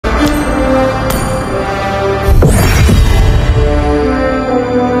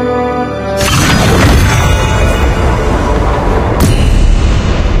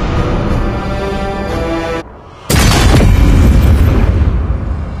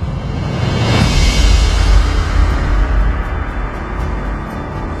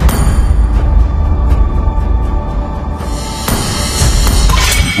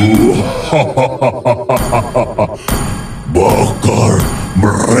Bakar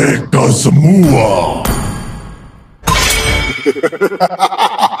mereka semua.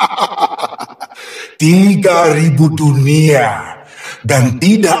 3.000 dunia dan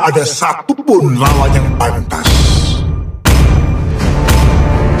tidak ada satupun lawan yang pantas.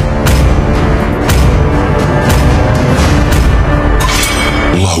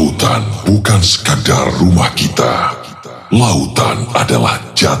 Lautan bukan sekadar rumah kita. Lautan adalah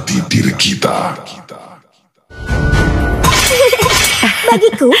jati diri kita.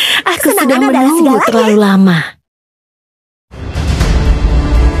 Bagiku, aku sudah menunggu terlalu lama.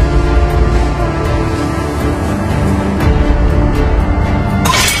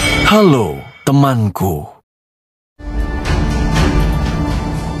 Halo, temanku.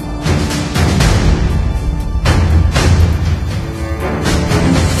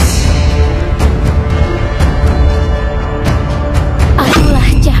 Akulah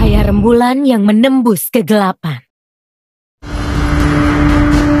cahaya rembulan yang menembus kegelapan.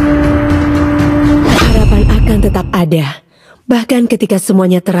 Harapan akan tetap ada, bahkan ketika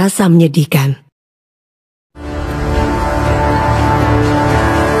semuanya terasa menyedihkan.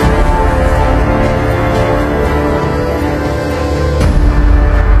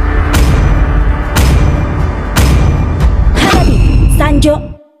 Sanjo.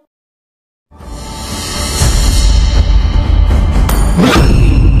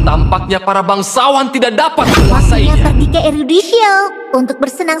 Tampaknya para bangsawan tidak dapat menguasainya. Waktunya pergi ke Eruditio untuk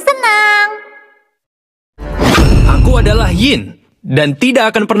bersenang-senang. Aku adalah Yin, dan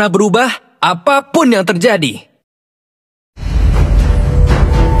tidak akan pernah berubah apapun yang terjadi.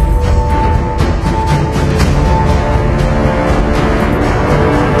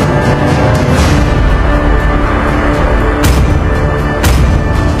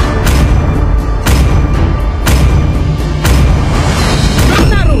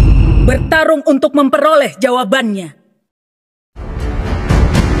 Bertarung untuk memperoleh jawabannya.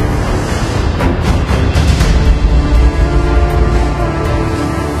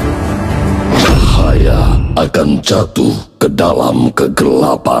 Cahaya akan jatuh ke dalam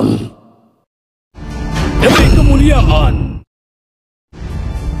kegelapan. Demi kemuliaan.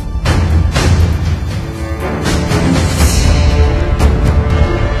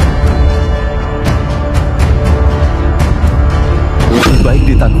 Lebih baik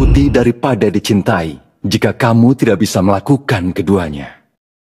ditakuti daripada dicintai, jika kamu tidak bisa melakukan keduanya.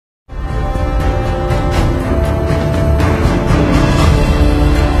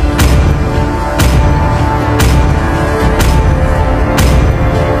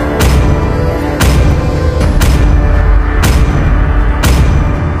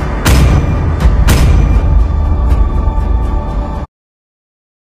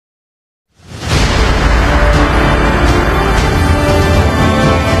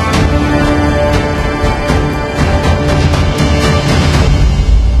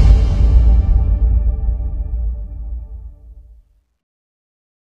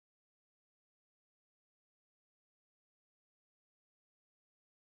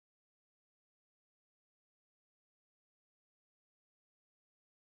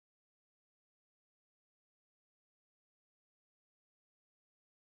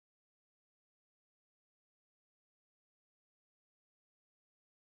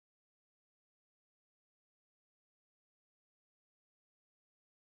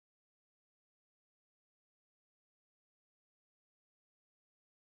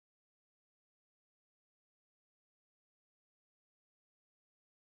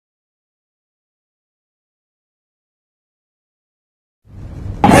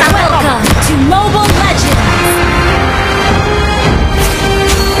 Welcome to Mobile Legends!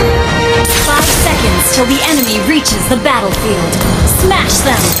 5 seconds till the enemy reaches the battlefield. Smash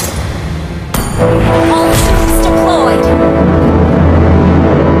them! All troops deployed!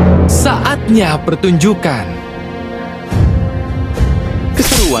 Saatnya pertunjukan.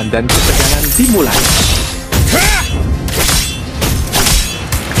 Keseruan dan ketegangan dimulai.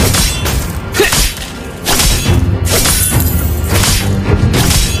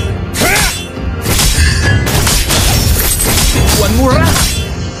 Tuan murah.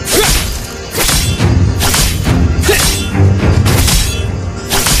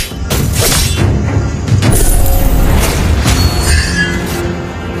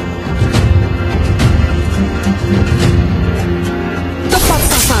 Tepat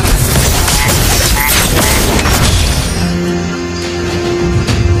sasaran.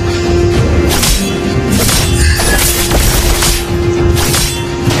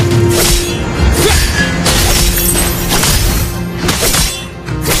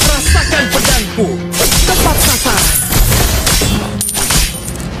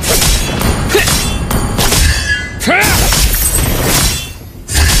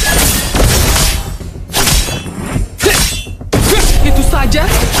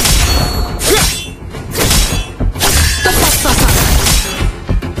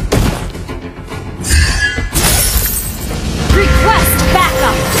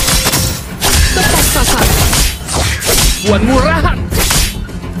 Tipuan murahan.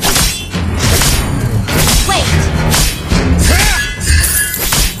 Wait.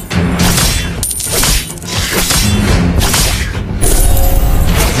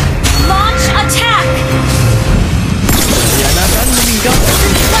 Launch attack. Pengkhianatan meninggalkan.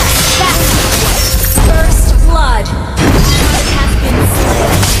 First blood. Ally has been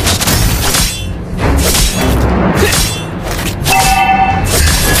slain.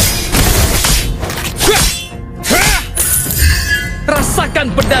 Rasakan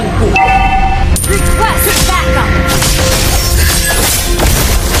pedangku. Request backup.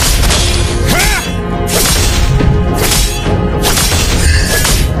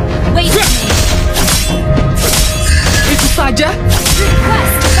 Wait a minute. Itu saja.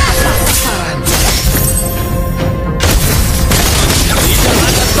 Request backup. Tidak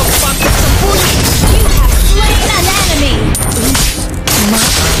ada tempat tersembunyi. You have slain an enemy.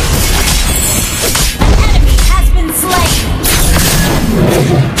 An enemy has been slain.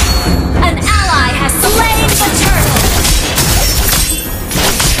 An ally has slain the turtle.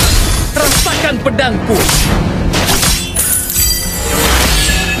 Rasakan pedangku.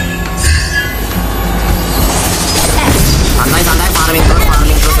 Santai-santai farming terus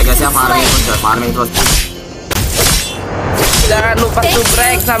ya guys ya, farming terus. Jangan lupa to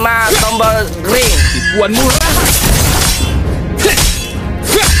break sama tombol green. Tipuan murahan.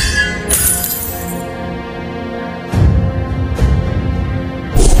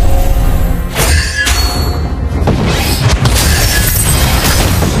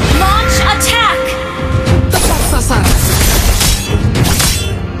 Launch attack. Tepat sasaran.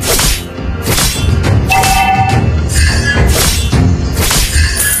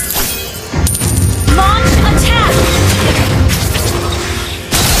 Launch attack.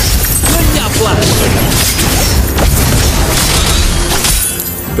 Lenyaplah.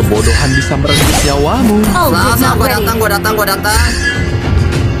 Kebodohan bisa merenggut nyawamu. Ult is not ready. Gua datang.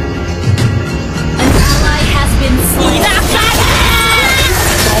 An ally has been slain.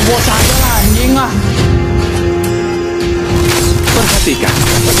 Robot saya anjing ah. Perhatikan,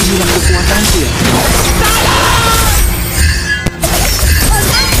 inilah kekuatanku ya.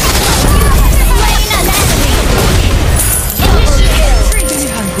 Slain an enemy. Initiate retreat.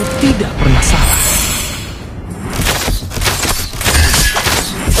 Pilihanku tidak pernah salah.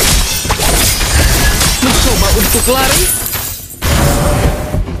 Mencoba untuk lari.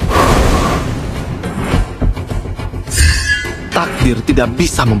 Takdir tidak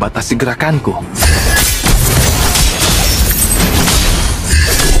bisa membatasi gerakanku.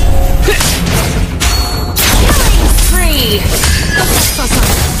 Free.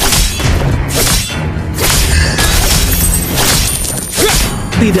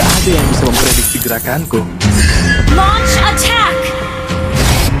 Tidak ada yang bisa memprediksi gerakanku. Launch attack.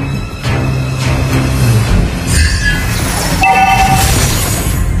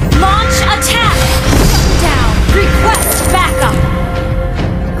 Launch attack. Down. Request backup.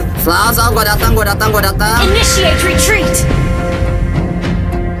 Langsung gua datang. Initiate retreat.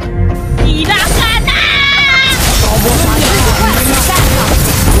 Request backup.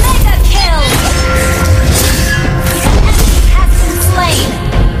 Mega kill. An enemy has been slain.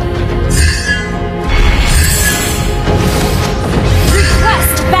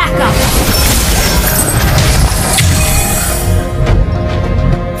 Request backup.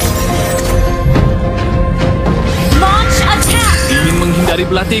 Launch attack. Ingin menghindari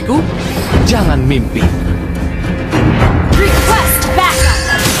belatiku? Jangan mimpi. Request backup.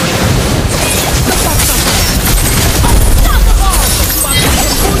 Unstoppable.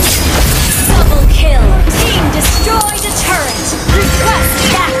 Double kill. Team destroyed a turret. Request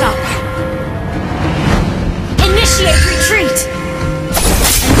backup. Initiate retreat.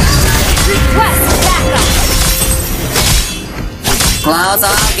 Request backup. Close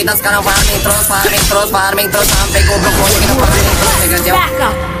up, kita sekarang farming terus sampai goblok pokoknya kita farming terus ya guys ya.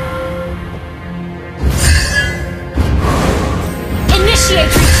 Backup. Initiate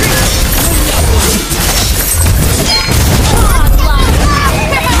retreat.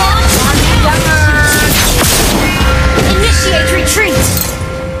 Godlike. Launch attack. Initiate retreat.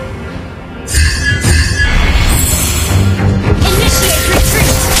 Initiate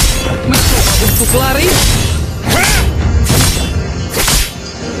retreat. Mencoba untuk lari.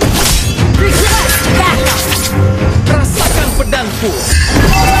 Request backup. Rasakan pedangku.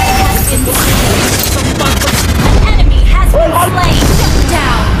 Has been slain. An enemy has been slain. Shut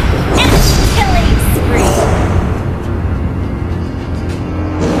down. Enemy killings.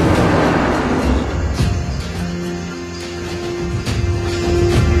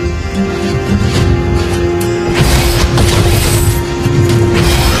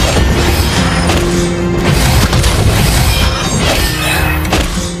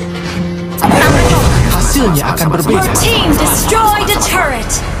 akan Your berbeda. team destroyed a turret.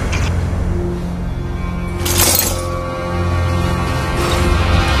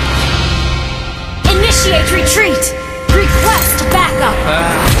 Initiate retreat. Request backup.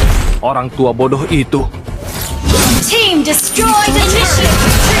 Orang tua bodoh itu. Team destroyed a turret.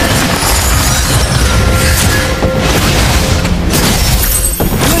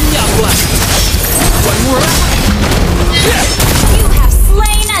 Lenyaplah. Tuan murah. You have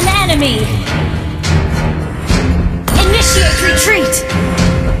slain an enemy. Initiate retreat.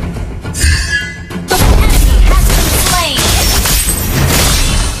 The enemy has been slain.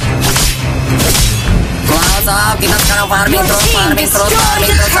 Close up, kita sekarang farming Your terus, team farming terus, destroyed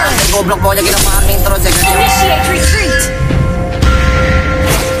farming the terus. turret. Sampai goblok pokoknya kita farming terus ya guys. Initiate retreat.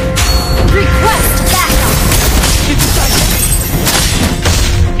 Request backup.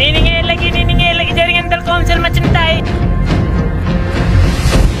 Ini lagi jaringan Telkomsel macam tai.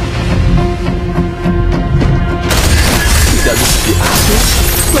 Tidak bisa diatur.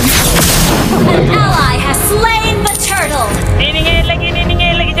 An ally has slain the turtle. Ini lagi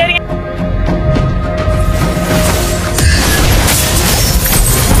jaringan.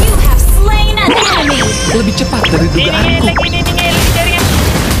 You have slain an enemy. Lebih cepat dari dugaanku. Ini lagi jaringan.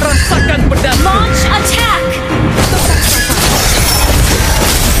 Rasakan pedasku. Launch attack.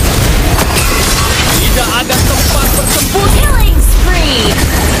 Tidak ada tempat bersembunyi. Killing spree.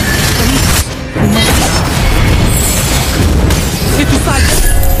 Itu saja.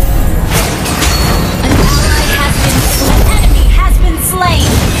 An enemy has been slain.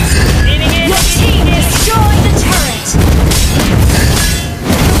 Your team destroyed the turret.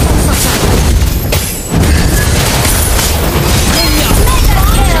 Mega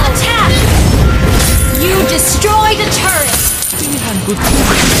kill. Attack. You destroyed a turret.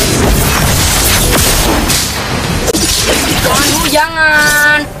 Aduh,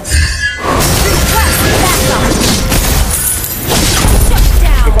 jangan. Request backup. Shut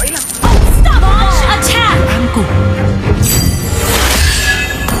down. Stop. Launch attack.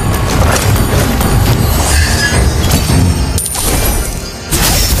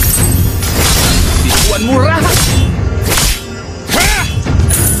 Tuan murah.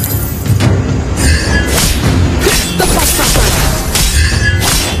 Tepat sasaran.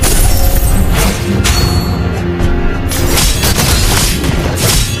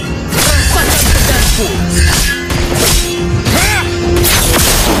 Rasakan pedasku.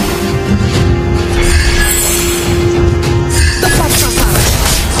 Tepat sasaran.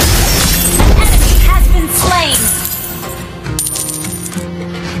 An enemy has been slain.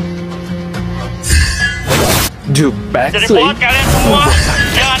 Jadi buat kalian semua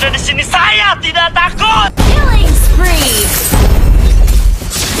yang ada di sini, saya tidak takut. Killing spree.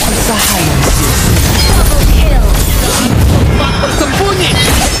 Double kill. Tempat bersembunyi.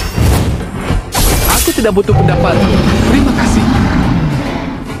 Aku tidak butuh pendapatmu. Terima kasih.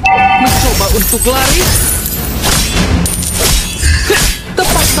 Mencoba untuk lari.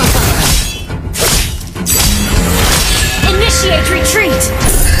 Tepat sasaran. Initiate retreat.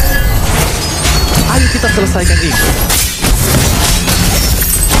 Ayo kita selesaikan ini.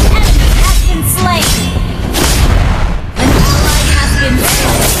 Enemy has been slain. An ally has been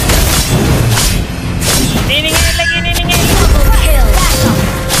slain. Ini lagi. Double kill. Backup.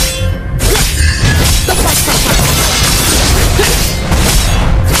 Tepat sasaran.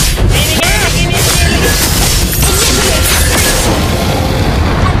 Ini lagi. Initiate retreat.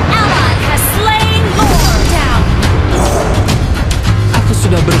 An ally has slain Lord. Down. Aku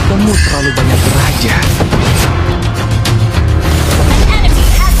sudah bertemu terlalu banyak raja. An enemy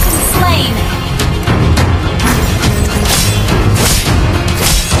has been slain.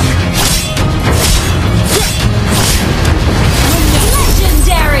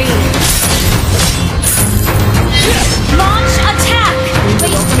 Legendary. Launch attack.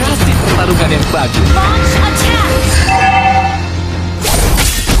 Kasih pertarungan yang bagus. Launch attack.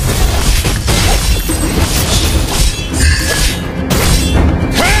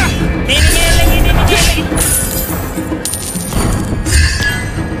 Ini lagi.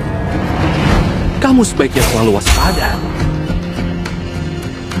 Kamu sebaiknya selalu waspada.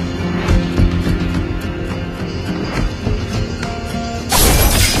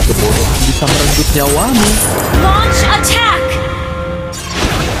 Kebodohan bisa merenggut nyawamu. Launch attack.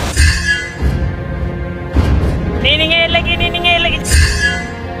 Ini lagi.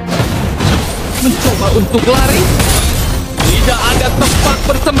 Mencoba untuk lari. Tidak ada tempat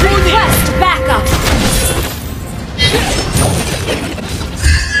bersembunyi. Request backup.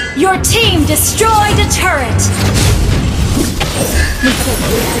 Your team destroyed a turret.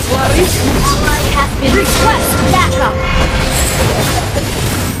 Lari. Ally has been request backup.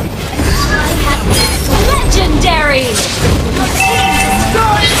 Ally has been Legendary! Your team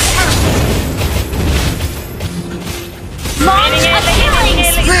destroyed Launch a killing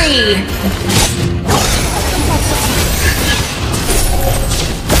spree!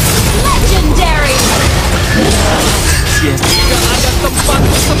 Legendary! Jess tidak ada tempat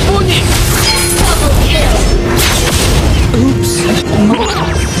bersembunyi. Double kill!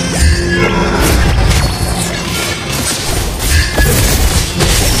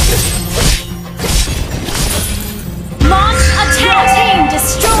 Launch attack! Team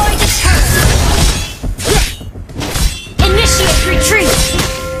destroy the turret! Initiate retreat!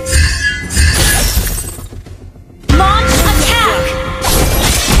 Launch attack!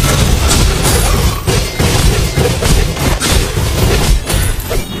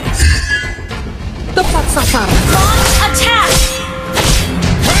 Tepat sasaran. Launch attack!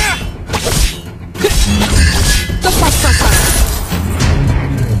 Tepat sasaran.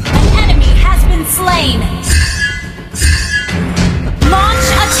 An enemy has been slain! Launch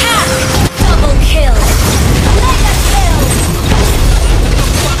attack! Double kill! Mega kill!